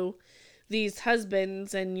through these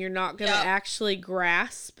husbands and you're not going to actually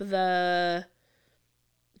grasp the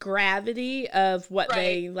gravity of what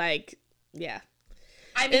they like. Yeah.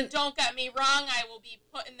 I mean, don't get me wrong. I will be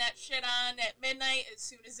putting that shit on at midnight as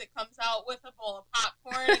soon as it comes out with a bowl of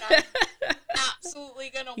popcorn. And I'm absolutely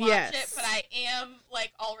going to watch it. But I am,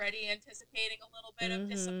 like, already anticipating a little bit of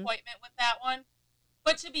disappointment with that one.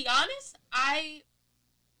 But to be honest, I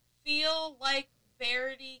feel like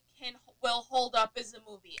Verity will hold up as a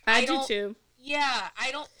movie. I do too. Yeah.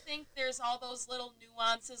 I don't think there's all those little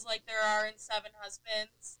nuances like there are in Seven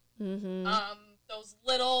Husbands. Mm-hmm. Those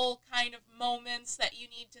little kind of moments that you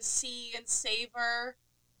need to see and savor.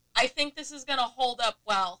 I think this is going to hold up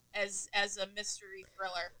well as a mystery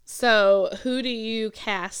thriller. So, who do you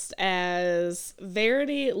cast as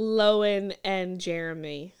Verity, Lowen, and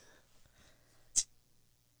Jeremy?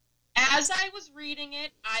 As I was reading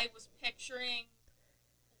it, I was picturing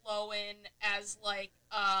Lowen as like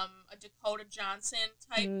a Dakota Johnson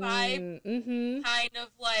type vibe. Mm-hmm. Kind of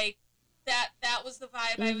like that was the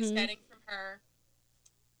vibe I was getting from her.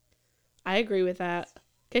 I agree with that.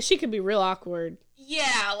 Because she could be real awkward.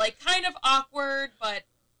 Yeah, like kind of awkward, but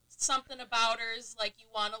something about her is like you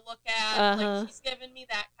want to look at. Like she's giving me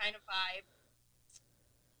that kind of vibe.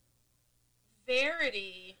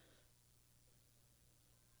 Verity.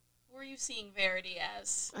 Who are you seeing Verity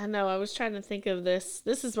as? I know. I was trying to think of this.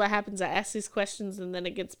 This is what happens. I ask these questions and then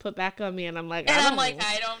it gets put back on me and I'm like,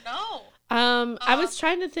 I don't know. I was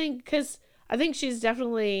trying to think because I think she's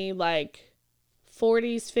definitely like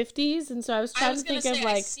 40s, 50s, and so I was trying to think of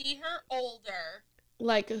like I see her older.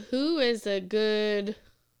 Like who is a good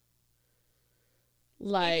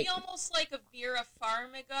like maybe almost like a Vera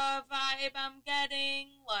Farmiga vibe I'm getting,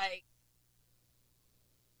 like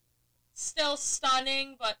still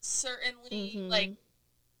stunning but certainly like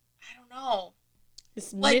I don't know.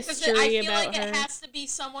 This like, mystery I feel about like her. It has to be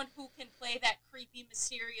someone who can play that creepy,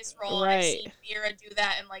 mysterious role. Right. I've seen Vera do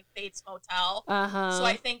that in like Bates Motel. So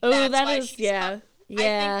I think I think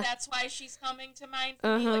that's why she's coming to mind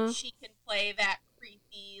for me. Like she can play that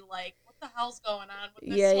creepy, like what the hell's going on with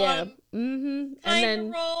this one? Kind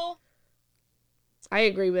of role. I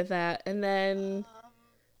agree with that. And then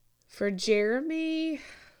for Jeremy,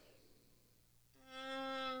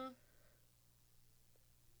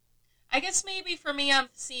 I guess maybe for me, I'm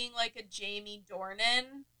seeing like a Jamie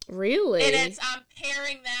Dornan. Really? And I'm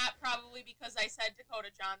pairing that probably because I said Dakota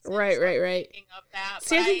Johnson. Right. Thinking of that.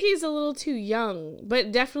 See, I think he's a little too young,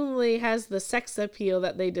 but definitely has the sex appeal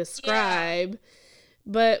that they describe. Yeah.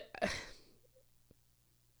 But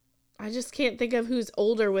I just can't think of who's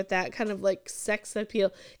older with that kind of like sex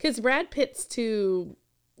appeal. Because Brad Pitt's too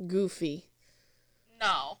goofy.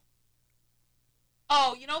 No.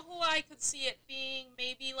 Oh, you know who I could see it being?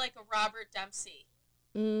 Maybe like a Robert Dempsey.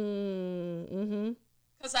 Because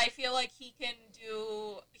I feel like he can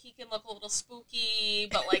look a little spooky,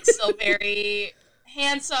 but like still very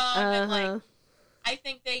handsome. And like, I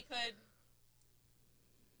think they could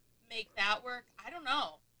make that work. I don't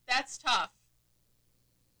know. That's tough.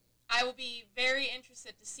 I will be very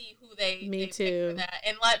interested to see who they pick too. for that.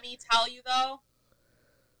 And let me tell you though,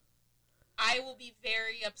 I will be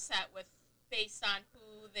very upset with based on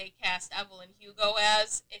who they cast Evelyn Hugo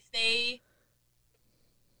as.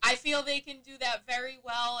 I feel they can do that very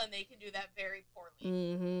well, and they can do that very poorly.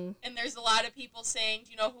 Mm-hmm. And there's a lot of people saying,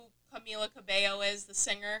 do you know who Camila Cabello is, the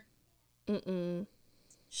singer? Mm-mm.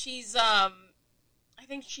 She's, I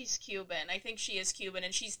think she's Cuban. I think she is Cuban,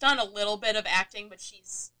 and she's done a little bit of acting, but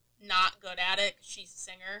she's not good at it, 'cause she's a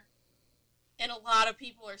singer. And a lot of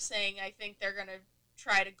people are saying, I think they're going to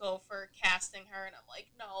try to go for casting her, and I'm like,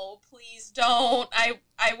 no, please don't. I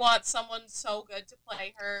want someone so good to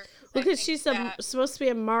play her. Because she's supposed to be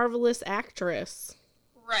a marvelous actress.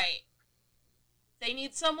 Right. They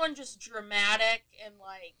need someone just dramatic and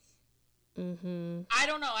like, Mm-hmm. I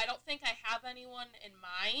don't know. I don't think I have anyone in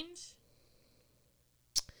mind.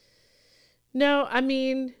 No, I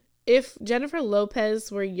mean, if Jennifer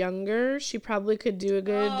Lopez were younger, she probably could do a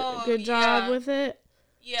good job with it.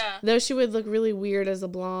 Yeah. Though she would look really weird as a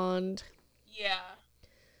blonde. Yeah.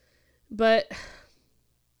 But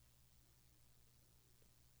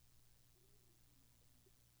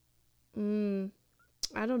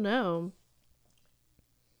I don't know.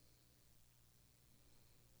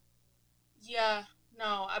 Yeah.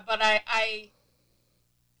 No, but I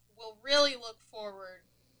will really look forward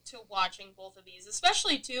to watching both of these,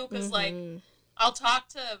 especially too, because like I'll talk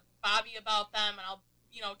to Bobby about them, and I'll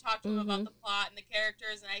talk to him about the plot and the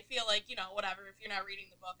characters, and I feel like whatever, if you're not reading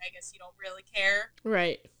the book, I guess you don't really care.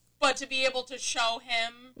 Right. But to be able to show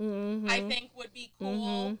him, I think would be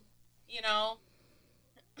cool.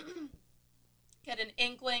 Get an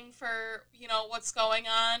inkling for what's going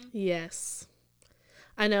on. Yes.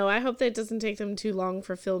 I know. I hope that doesn't take them too long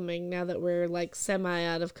for filming now that we're like semi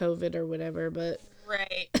out of COVID or whatever, but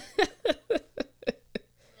right.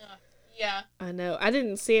 Yeah. I know. I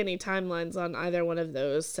didn't see any timelines on either one of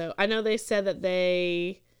those. So I know they said that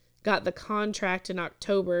they got the contract in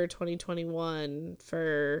October 2021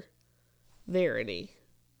 for Verity.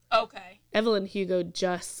 Okay. Evelyn Hugo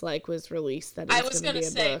just was released that I it's was going to be a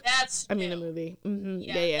say book. that's I mean a movie. Mm-hmm.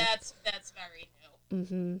 Yeah. That's very new.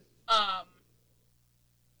 Mm-hmm.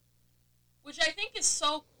 Which I think is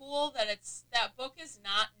so cool that book is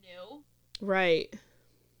not new. Right.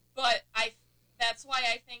 But that's why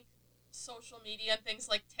I think social media and things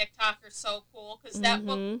like TikTok are so cool, because that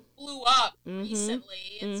book blew up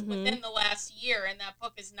recently. It's within the last year, and that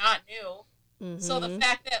book is not new. So the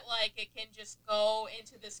fact that it can just go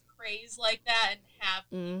into this craze like that and have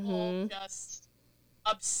people just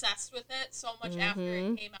obsessed with it so much after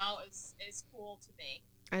it came out is cool to me.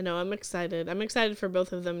 I know, I'm excited. I'm excited for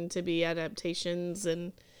both of them to be adaptations,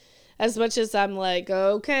 and as much as I'm like,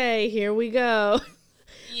 okay, here we go.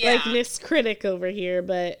 Yeah. Like Miss Critic over here,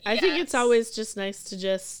 but I think it's always just nice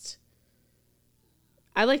to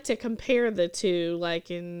I like to compare the two,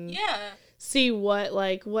 and see what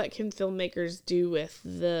can filmmakers do with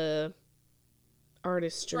the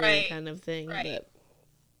artistry kind of thing. Right. But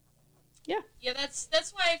yeah. Yeah,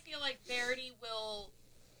 that's why I feel like Verity will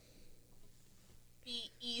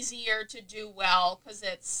be easier to do well,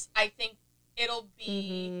 because I think it'll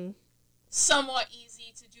be somewhat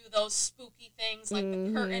easy to do those spooky things, like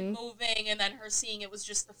the curtain moving and then her seeing it was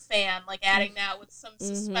just the fan, adding that with some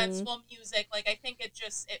suspenseful music. I think it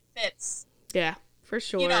fits. Yeah, for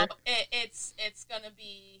sure. It's gonna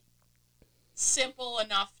be simple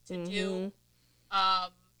enough to do.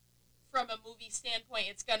 From a movie standpoint,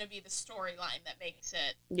 it's gonna be the storyline that makes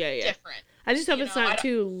it different. I just hope it's not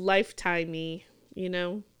too Lifetime-y,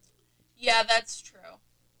 Yeah, that's true.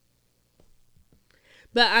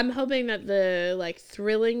 But I'm hoping that the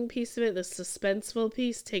thrilling piece of it, the suspenseful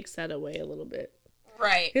piece, takes that away a little bit.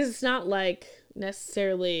 Right. Because it's not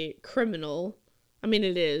necessarily criminal. I mean,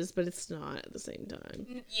 it is, but it's not at the same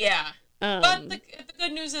time. Yeah. But the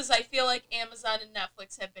good news is I feel like Amazon and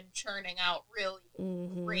Netflix have been churning out really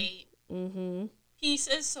great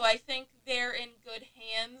pieces, so I think they're in good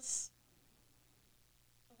hands,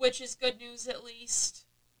 which is good news at least.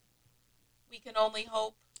 We can only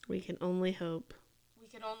hope. We can only hope. We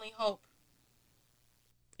can only hope.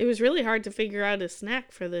 It was really hard to figure out a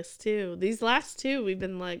snack for this, too. These last two, we've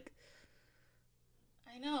been I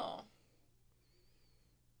know.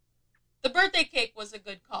 The birthday cake was a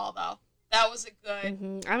good call, though. That was a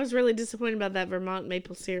good... I was really disappointed about that Vermont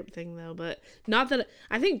maple syrup thing, though, but not that...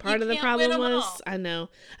 I think part of the problem was... I know.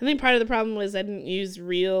 I think part of the problem was I didn't use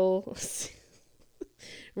real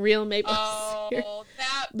maple syrup. Oh,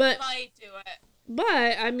 that might do it.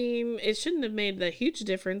 But, I mean, it shouldn't have made a huge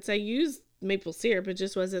difference. I used maple syrup. It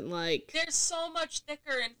just wasn't There's so much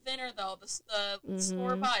thicker and thinner, though. The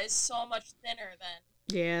store-bought is so much thinner than...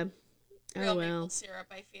 Yeah. Real well. maple syrup,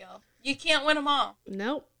 I feel. You can't win them all.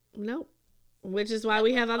 Nope. Which is why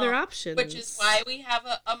we have other options. Which is why we have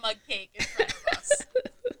a mug cake in front of us.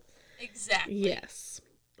 Exactly. Yes.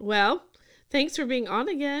 Well, thanks for being on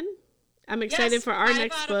again. I'm excited for our 5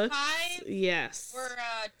 next out book. of 5. Yes. We're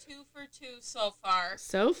 2 for 2 so far.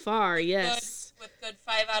 So far, yes. With good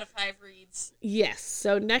 5 out of 5 reads. Yes.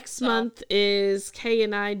 So next month is Kay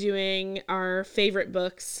and I doing our favorite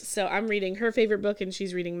books. So I'm reading her favorite book and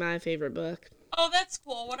she's reading my favorite book. Oh, that's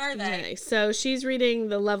cool. What are they? Okay. So she's reading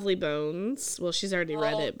The Lovely Bones. Well, she's already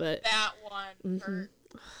read it, but that one hurt.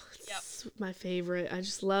 It's my favorite. I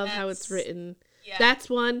just love how it's written. Yeah. That's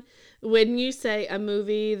one. When you say a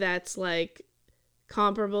movie that's like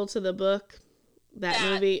comparable to the book, that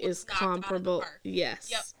movie is comparable. Yes.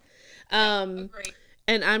 Yep. Agree.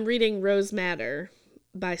 And I'm reading Rose Madder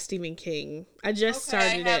by Stephen King. I just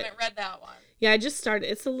started it. I haven't read that one. Yeah, I just started.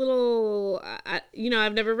 It's a little,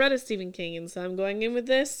 I've never read a Stephen King, and so I'm going in with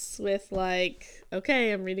this with like,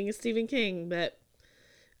 okay, I'm reading a Stephen King, but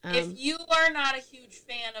if you are not a huge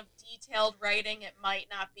fan of detailed writing, it might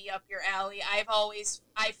not be up your alley. I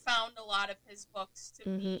found a lot of his books to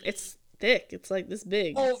be it's thick. It's like this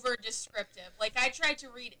big. Over descriptive. Like I tried to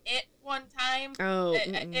read it one time. Oh,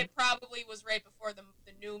 it probably was right before the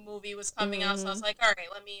new movie was coming out, so I was like, all right,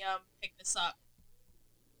 let me pick this up.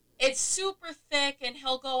 It's super thick, and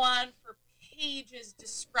he'll go on for pages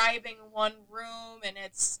describing one room, and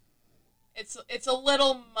it's a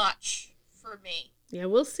little much for me. Yeah,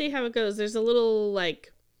 we'll see how it goes. There's a little,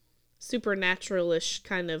 like, supernatural-ish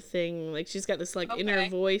kind of thing. Like, she's got this, like, inner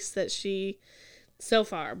voice that so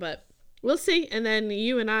far, but we'll see. And then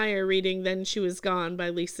you and I are reading Then She Was Gone by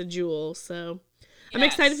Lisa Jewell, so I'm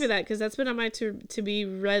excited for that, because that's been on my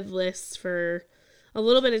to-be-read list for a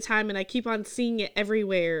little bit of time, and I keep on seeing it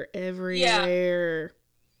everywhere. Yeah.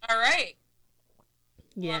 All right.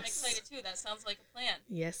 Yes. Well, I'm excited, too. That sounds like a plan.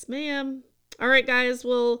 Yes, ma'am. All right, guys,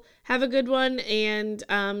 well, have a good one, and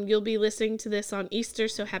you'll be listening to this on Easter,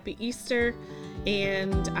 so happy Easter,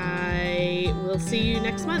 and I will see you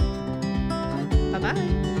next month.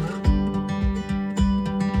 Bye-bye.